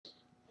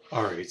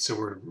Alright, so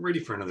we're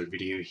ready for another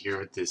video here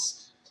with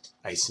this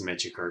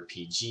isometric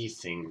RPG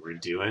thing we're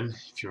doing.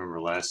 If you remember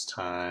last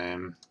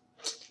time,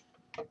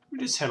 we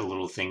just had a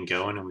little thing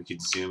going and we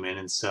could zoom in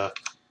and stuff.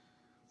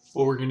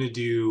 Well, we're going to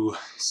do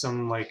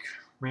some like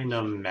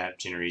random map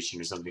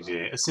generation or something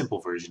today, a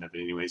simple version of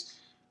it anyways.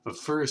 But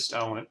first,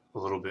 I want a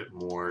little bit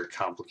more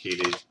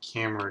complicated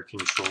camera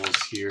controls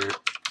here.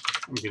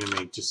 I'm going to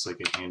make just like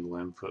a handle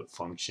input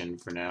function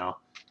for now.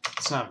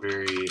 It's not a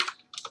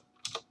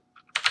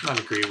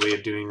great way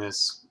of doing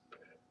this.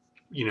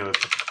 You know,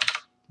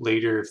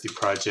 later if the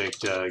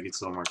project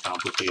gets a little more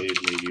complicated,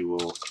 maybe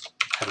we'll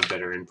have a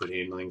better input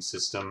handling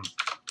system.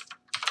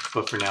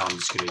 But for now, I'm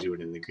just going to do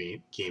it in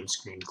the game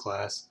screen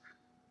class,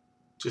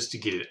 just to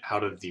get it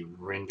out of the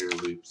render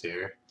loop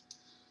there.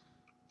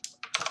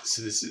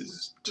 So this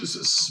is just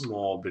a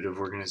small bit of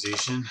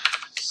organization.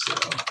 So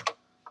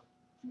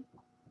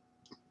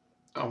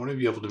I want to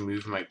be able to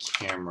move my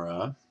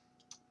camera.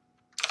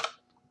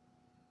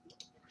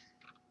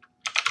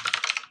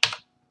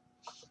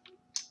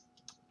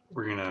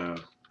 We're gonna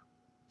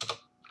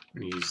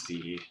use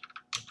the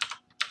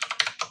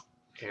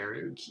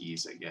arrow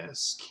keys, I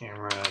guess.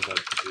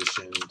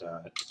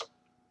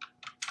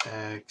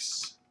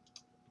 Camera.position.x.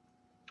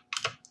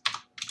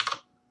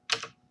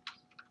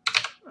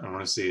 I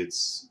want to say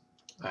it's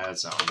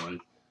that's not one.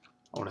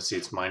 I want to say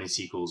it's minus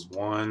equals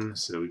 1,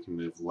 so we can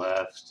move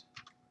left.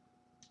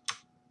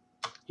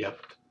 Yep.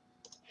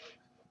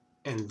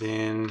 And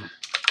then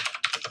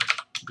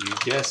you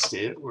guessed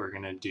it, we're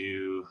gonna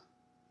do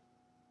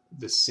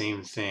the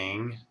same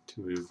thing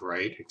to move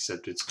right,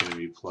 except it's going to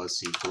be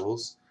plus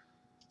equals.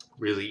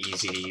 Really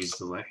easy to use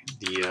the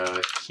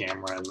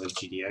camera and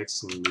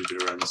LibGdx and move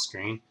it around the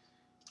screen.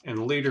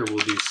 And later we'll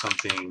do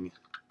something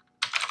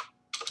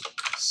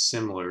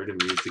similar to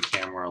move the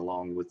camera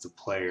along with the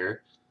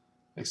player.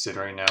 Like I said,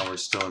 right now we're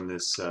still in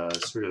this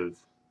sort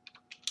of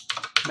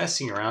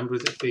messing around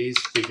with it phase,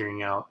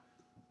 figuring out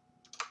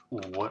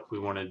what we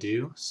want to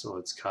do. So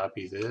let's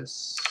copy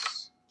this.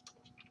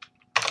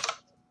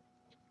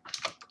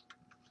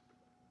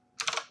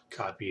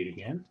 Copy it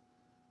again,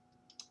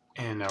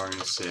 and now we're going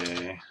to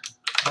say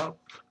up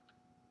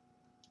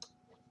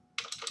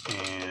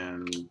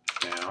and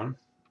down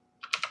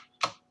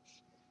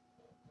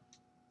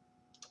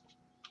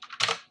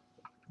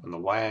on the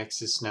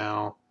y-axis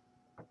now,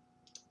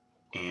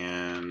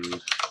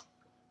 and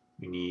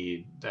we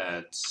need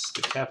that's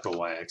the capital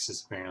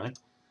y-axis apparently.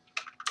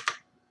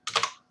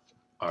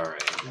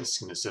 Alright, this is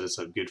going to set us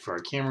up good for our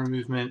camera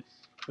movement,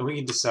 and we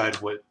can decide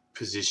what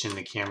position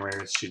the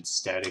camera should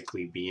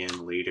statically be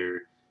in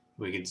later.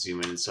 We could zoom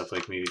in and stuff,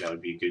 like maybe that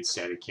would be a good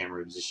static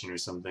camera position or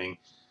something.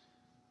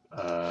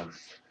 And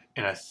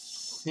I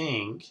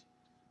think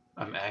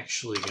I'm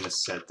actually going to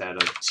set that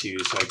up too,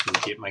 so I can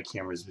get my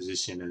camera's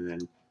position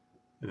and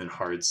then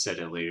hard set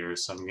it later.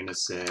 So I'm going to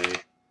say,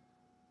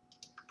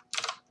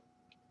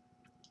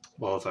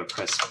 well, if I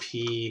press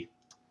P,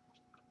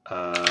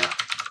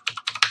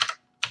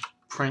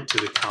 print to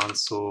the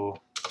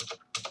console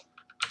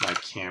my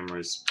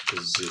camera's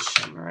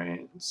position,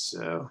 right?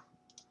 So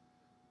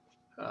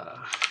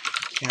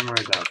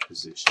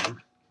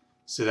camera.position.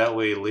 So that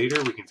way later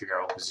we can figure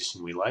out what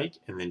position we like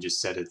and then just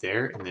set it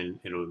there, and then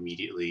it'll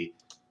immediately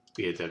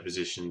be at that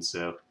position.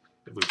 So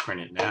if we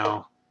print it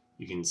now,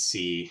 you can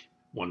see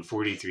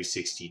 140,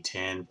 360,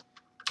 10,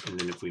 and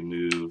then if we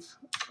move,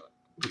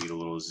 we get a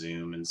little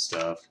zoom and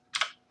stuff.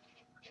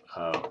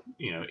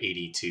 You know,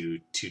 82,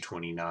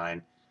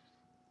 229.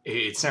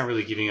 It's not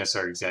really giving us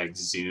our exact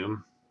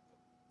zoom,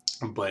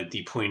 but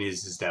the point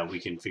is that we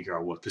can figure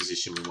out what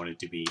position we want it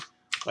to be,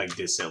 like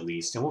this at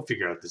least, and we'll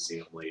figure out the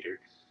zoom later.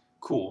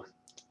 Cool.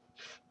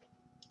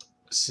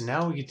 So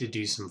now we get to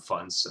do some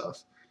fun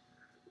stuff.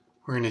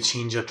 We're going to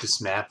change up this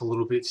map a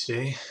little bit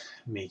today,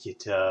 make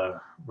it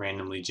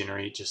randomly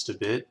generate just a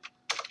bit.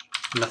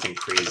 Nothing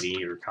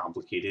crazy or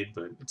complicated,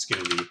 but it's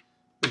going to be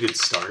a good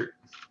start.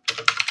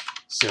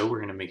 So we're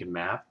going to make a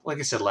map. Like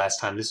I said last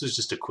time, this was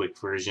just a quick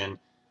version,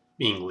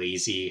 being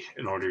lazy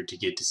in order to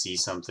get to see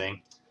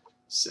something.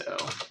 So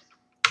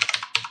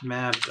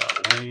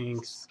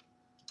map.length.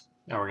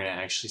 Now we're going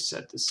to actually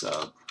set this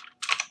up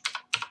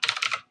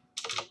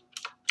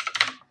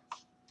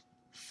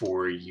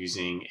for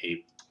using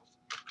a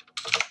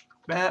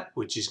map,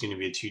 which is going to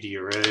be a 2D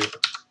array.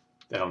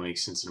 That'll make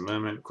sense in a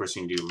moment. Of course,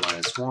 we can do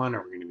 -1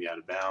 or we're going to be out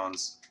of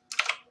bounds.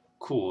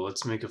 Cool.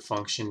 Let's make a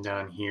function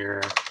down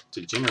here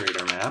to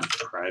generate our map.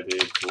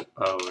 Private.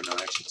 Oh, no,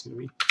 actually, it's going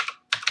to be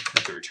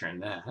have to return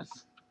that.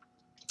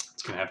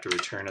 It's going to have to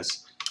return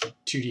us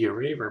 2D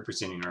array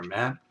representing our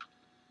map.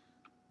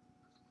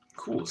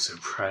 Cool, so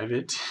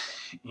private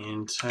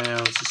int,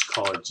 let's just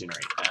call it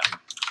generate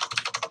map.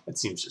 That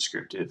seems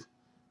descriptive.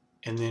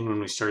 And then when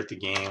we start the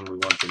game, we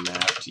want the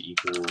map to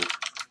equal,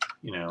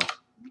 you know,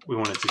 we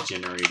want it to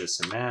generate us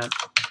a map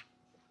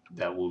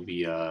that we'll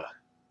be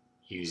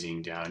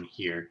using down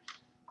here.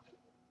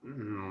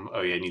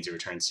 Oh yeah, it needs a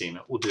return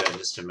statement. We'll do that in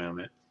just a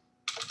moment.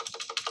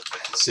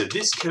 So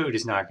this code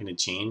is not going to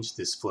change,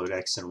 this float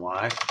x and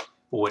y.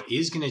 But what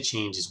is going to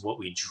change is what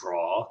we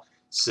draw.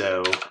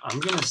 So I'm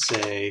going to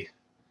say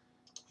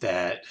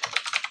that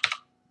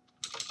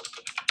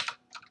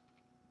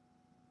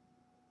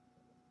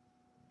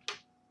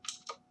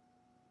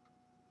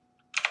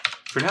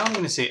for now I'm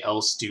going to say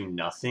else do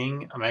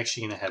nothing. I'm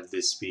actually going to have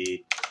this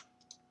be,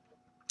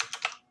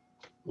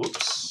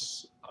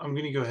 whoops, I'm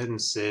going to go ahead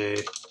and say,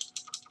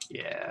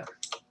 yeah,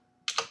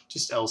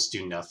 just else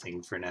do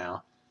nothing for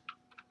now.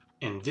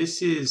 And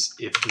this is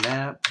if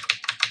map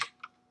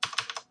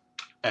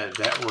at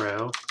that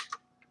row,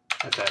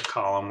 at that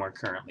column we're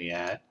currently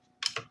at,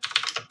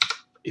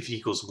 if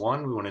equals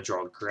 1, we want to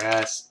draw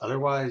grass.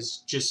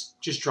 Otherwise, just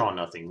draw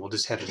nothing. We'll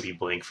just have it be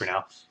blank for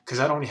now, because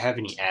I don't have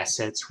any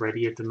assets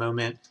ready at the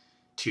moment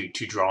to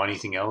draw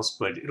anything else.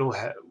 But it'll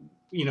have,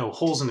 you know,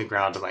 holes in the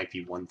ground. It might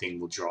be one thing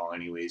we'll draw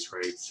anyways,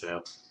 right?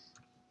 So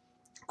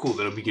cool.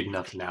 That'll be good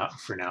enough now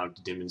for now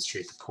to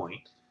demonstrate the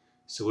point.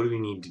 So what do we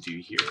need to do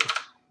here?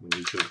 We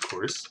need to, of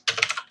course,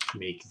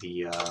 make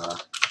the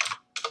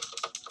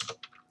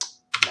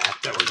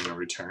map that we're going to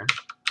return.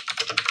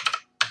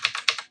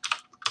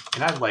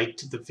 And I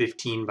liked the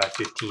 15 by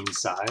 15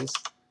 size.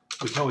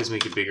 We can always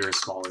make it bigger or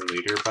smaller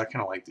later, but I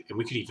kind of like it. And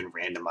we could even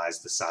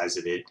randomize the size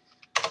of it.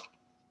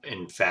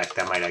 In fact,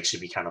 that might actually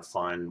be kind of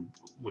fun.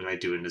 We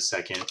might do it in a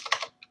second.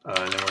 And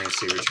then we're going to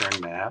say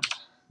return map.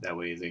 That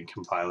way the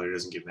compiler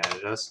doesn't get mad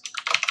at us.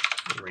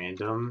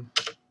 Random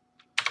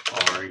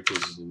r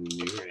equals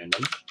new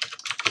random.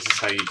 This is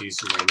how you do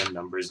some random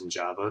numbers in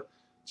Java.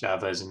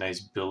 Java has a nice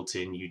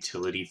built-in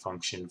utility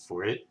function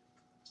for it.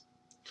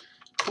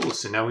 Cool,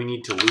 so now we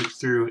need to loop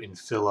through and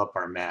fill up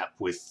our map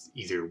with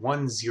either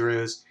 1s,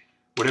 0s,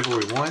 whatever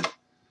we want.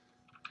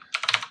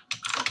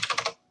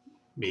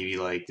 Maybe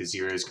like the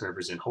 0s can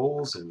represent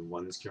holes and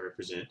 1s can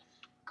represent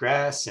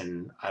grass,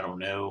 and I don't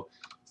know,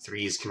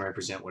 3s can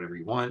represent whatever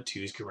you want,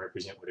 2s can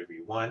represent whatever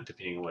you want,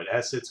 depending on what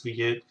assets we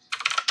get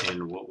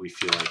and what we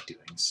feel like doing.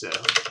 So,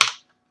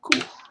 cool,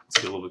 let's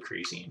get a little bit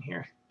crazy in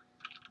here.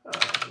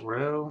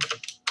 Row.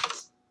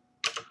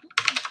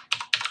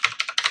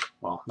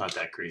 Well, not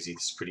that crazy.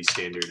 This is pretty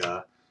standard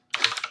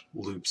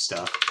loop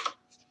stuff.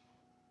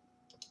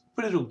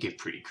 But it'll get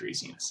pretty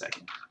crazy in a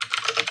second.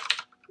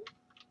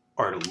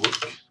 Or it'll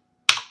look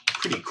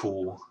pretty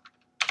cool.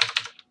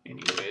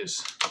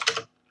 Anyways.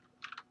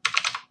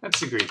 That's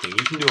the great thing.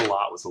 You can do a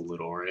lot with a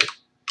little, right?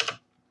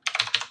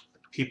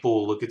 People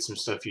will look at some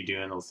stuff you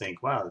do and they'll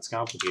think, wow, that's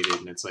complicated.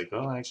 And it's like,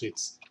 oh, actually,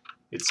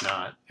 it's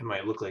not. It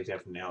might look like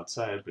that from the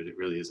outside, but it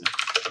really isn't.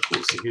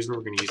 Cool. So here's where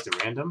we're going to use the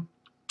random.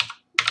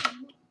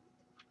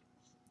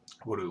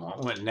 What do we want?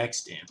 We want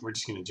next in. We're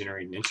just going to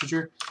generate an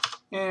integer,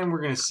 and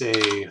we're going to say,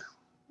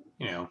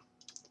 you know,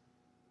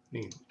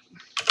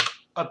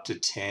 up to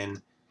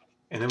 10,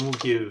 and then we'll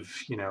give,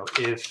 you know,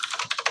 if,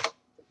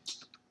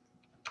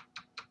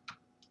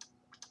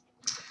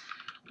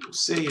 we'll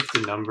say if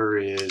the number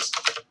is,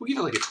 we'll give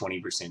it like a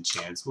 20%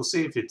 chance. We'll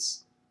say if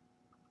it's,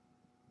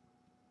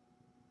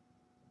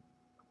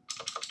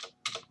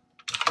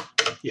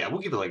 yeah,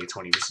 we'll give it like a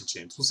 20%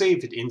 chance. We'll say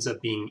if it ends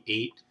up being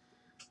 8,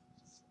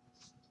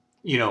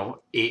 you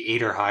know,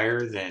 8 or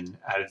higher than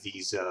out of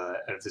these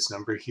out of this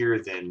number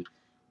here, then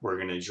we're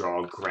going to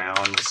draw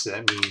ground. So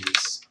that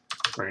means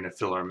we're going to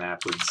fill our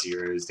map with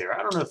 0s there.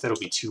 I don't know if that'll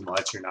be too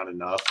much or not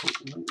enough.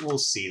 We'll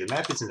see. The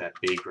map isn't that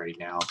big right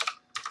now.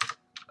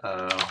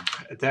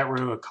 At that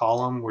row, a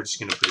column, we're just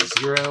going to put a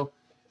 0,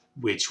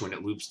 which when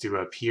it loops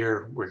through up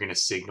here, we're going to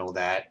signal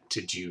that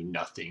to do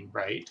nothing,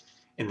 right?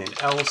 And then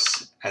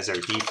else, as our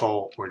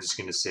default, we're just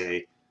going to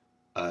say,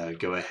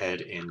 go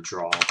ahead and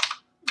draw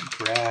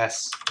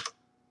grass.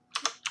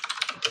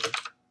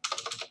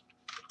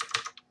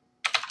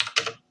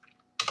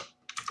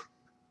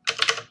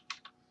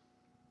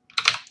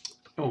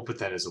 And we'll put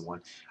that as a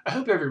 1. I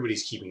hope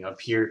everybody's keeping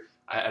up here.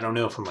 I don't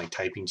know if I'm like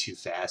typing too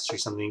fast or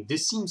something.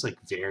 This seems like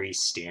very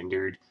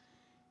standard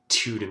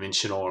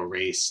 2-dimensional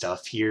array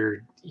stuff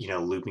here, you know,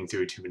 looping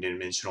through a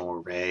 2-dimensional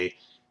array.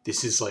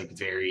 This is like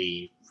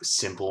very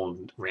simple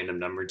random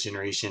number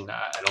generation.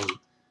 I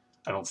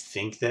don't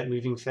think that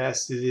moving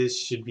fast through this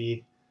should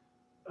be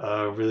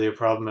really a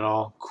problem at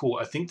all. Cool.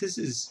 I think this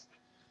is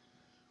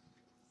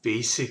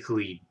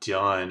basically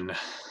done.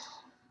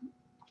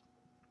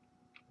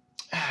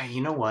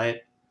 You know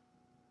what?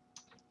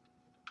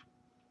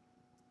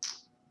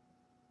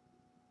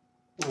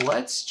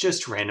 Let's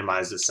just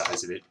randomize the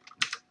size of it.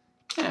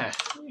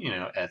 You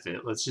know, F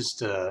it. Let's just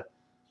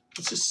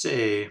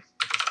say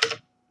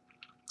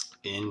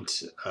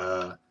int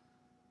r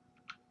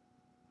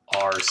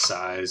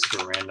size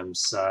for random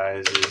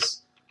size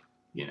is,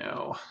 you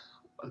know,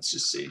 let's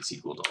just say it's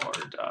equal to r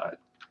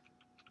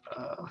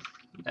dot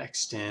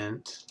next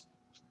int.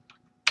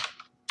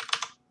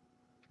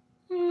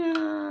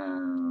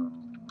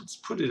 Let's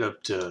put it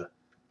up to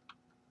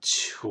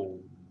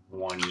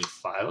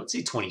 25. Let's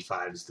say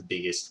 25 is the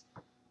biggest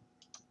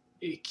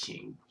it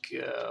can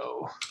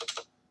go.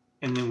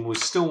 And then we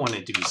still want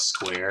it to be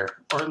square,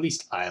 or at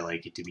least I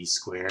like it to be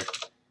square.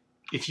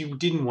 If you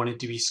didn't want it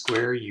to be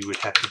square, you would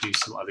have to do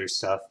some other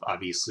stuff,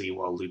 obviously,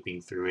 while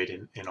looping through it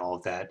and all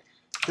of that.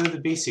 Though the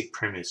basic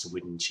premise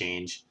wouldn't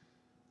change.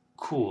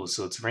 Cool,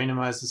 so let's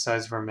randomize the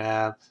size of our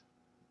map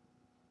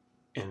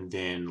and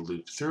then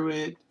loop through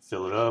it,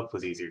 fill it up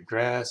with either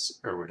grass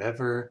or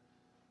whatever.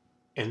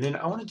 And then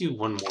I want to do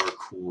one more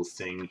cool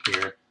thing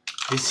here.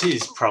 This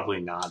is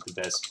probably not the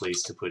best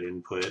place to put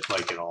input,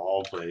 like, at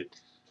all, but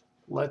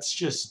let's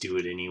just do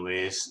it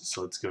anyways.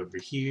 So let's go over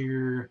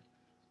here,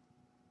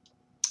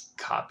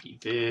 copy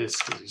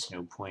this, because there's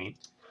no point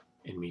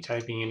in me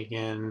typing it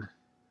again.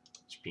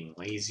 Just being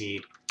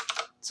lazy.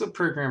 That's what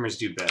programmers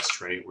do best,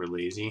 right? We're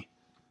lazy.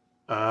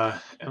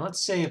 And let's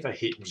say if I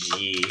hit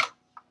G,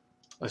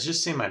 let's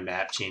just say my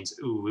map changes.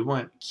 Ooh, we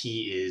want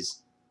key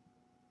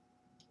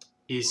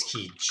is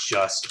key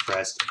just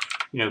pressed?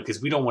 You know,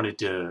 because we don't want it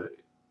to,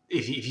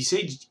 if you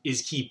say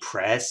is key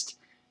pressed,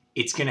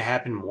 it's going to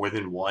happen more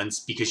than once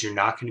because you're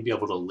not going to be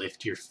able to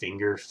lift your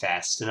finger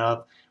fast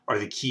enough, or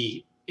the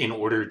key, in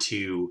order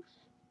to,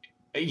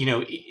 you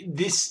know,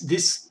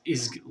 this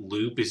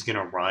loop is going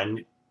to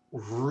run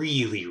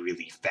really,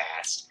 really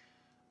fast.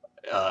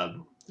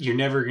 You're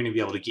never going to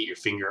be able to get your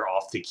finger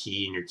off the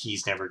key, and your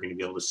key's never going to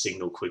be able to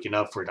signal quick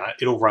enough for not.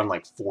 It'll run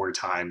like 4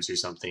 times or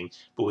something.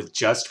 But with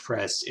just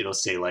pressed, it'll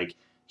say like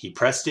he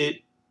pressed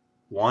it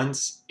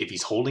once. If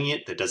he's holding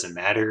it, that doesn't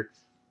matter.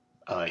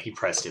 He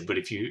pressed it. But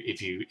if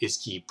you is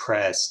key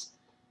pressed,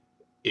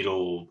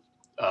 it'll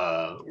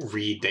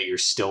read that you're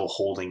still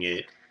holding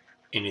it,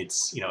 and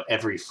it's, you know,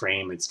 every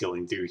frame it's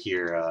going through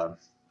here.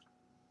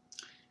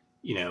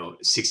 You know,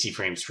 60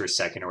 frames per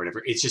second or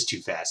whatever. It's just too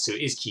fast. So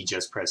is key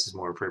just press is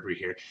more appropriate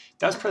here.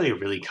 That was probably a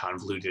really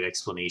convoluted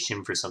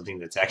explanation for something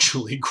that's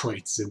actually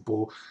quite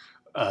simple.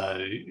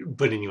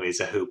 But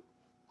anyways, I hope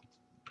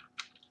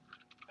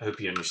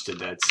you understood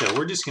that. So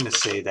we're just going to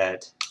say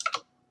that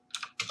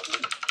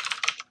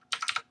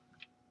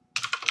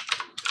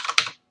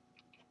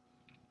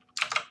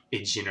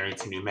it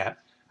generates a new map.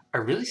 I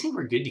really think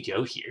we're good to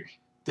go here.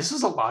 This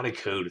was a lot of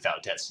code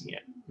without testing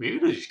it. Maybe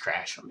it'll just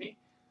crash on me.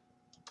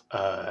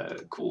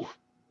 Cool.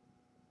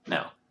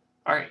 No.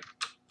 Alright.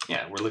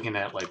 Yeah, we're looking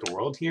at like a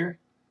world here.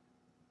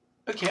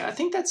 Okay, I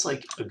think that's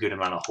like a good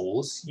amount of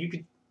holes. You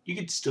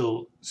could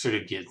still sort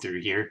of get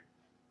through here.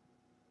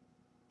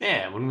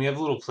 Yeah, when we have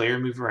a little player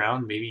move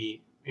around,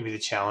 maybe the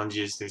challenge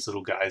is there's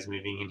little guys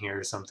moving in here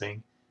or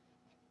something.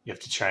 You have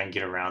to try and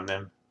get around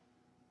them.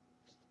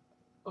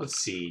 Let's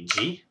see,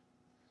 G.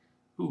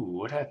 Ooh,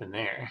 what happened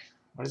there?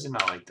 Why does it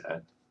not like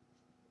that?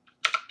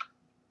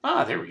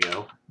 Ah, there we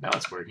go. Now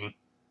it's working.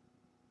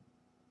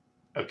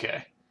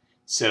 Okay,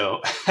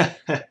 so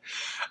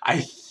I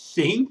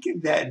think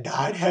that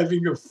not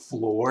having a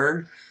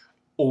floor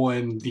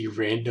on the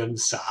random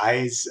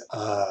size,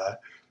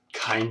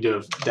 kind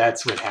of,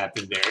 that's what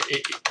happened there.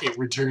 It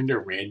returned a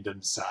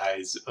random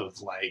size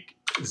of like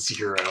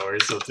 0 or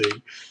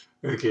something.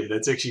 Okay,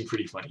 that's actually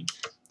pretty funny.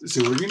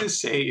 So we're gonna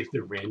say if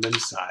the random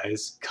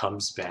size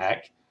comes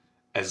back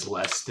as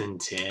less than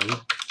 10,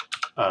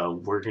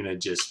 we're gonna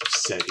just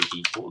set it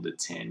equal to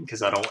 10,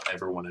 because I don't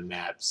ever want to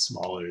map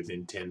smaller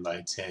than 10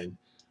 by 10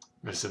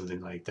 or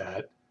something like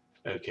that.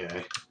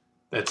 Okay,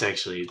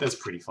 that's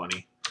pretty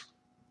funny.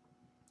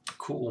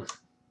 Cool.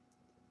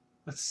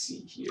 Let's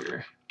see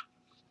here.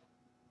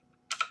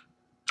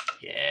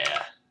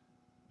 Yeah.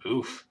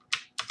 Oof.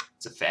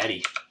 It's a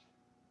fatty.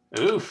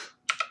 Oof.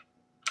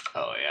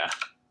 Oh yeah.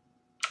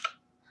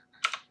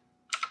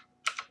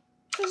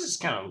 This is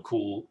kind of a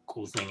cool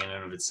thing in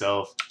and of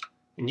itself.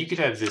 And you could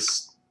have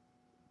this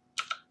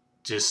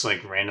just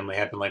like randomly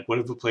happen. Like, what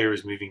if a player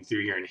was moving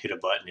through here and hit a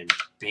button and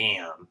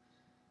bam,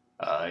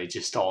 it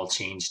just all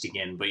changed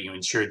again, but you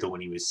ensured the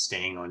one he was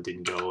staying on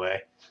didn't go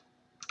away.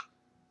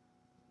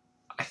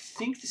 I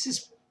think this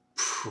is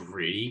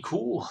pretty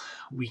cool.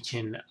 We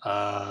can,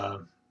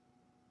 of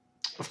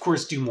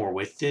course, do more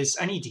with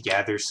this. I need to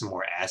gather some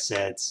more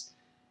assets,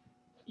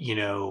 you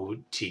know,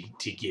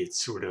 to get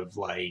sort of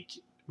like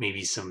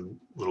maybe some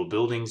little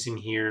buildings in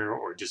here,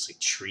 or just like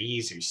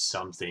trees or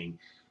something,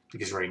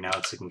 because right now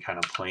it's looking kind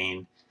of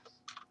plain.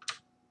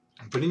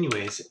 But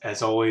anyways,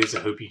 as always, I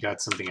hope you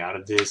got something out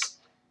of this.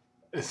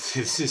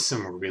 This is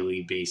some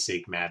really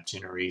basic map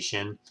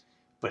generation,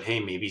 but hey,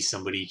 maybe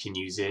somebody can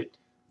use it.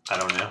 I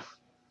don't know.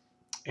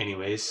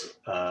 Anyways,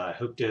 I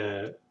hope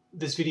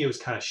this video is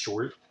kind of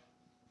short.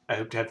 I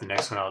hope to have the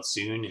next one out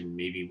soon, and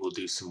maybe we'll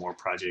do some more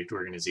project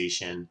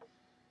organization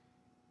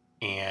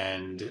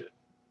and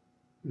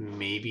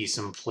maybe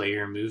some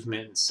player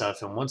movement and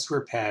stuff. And once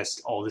we're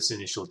past all this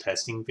initial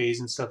testing phase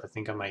and stuff, I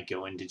think I might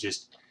go into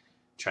just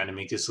trying to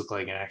make this look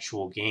like an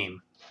actual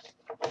game.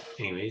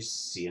 Anyways,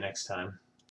 see you next time.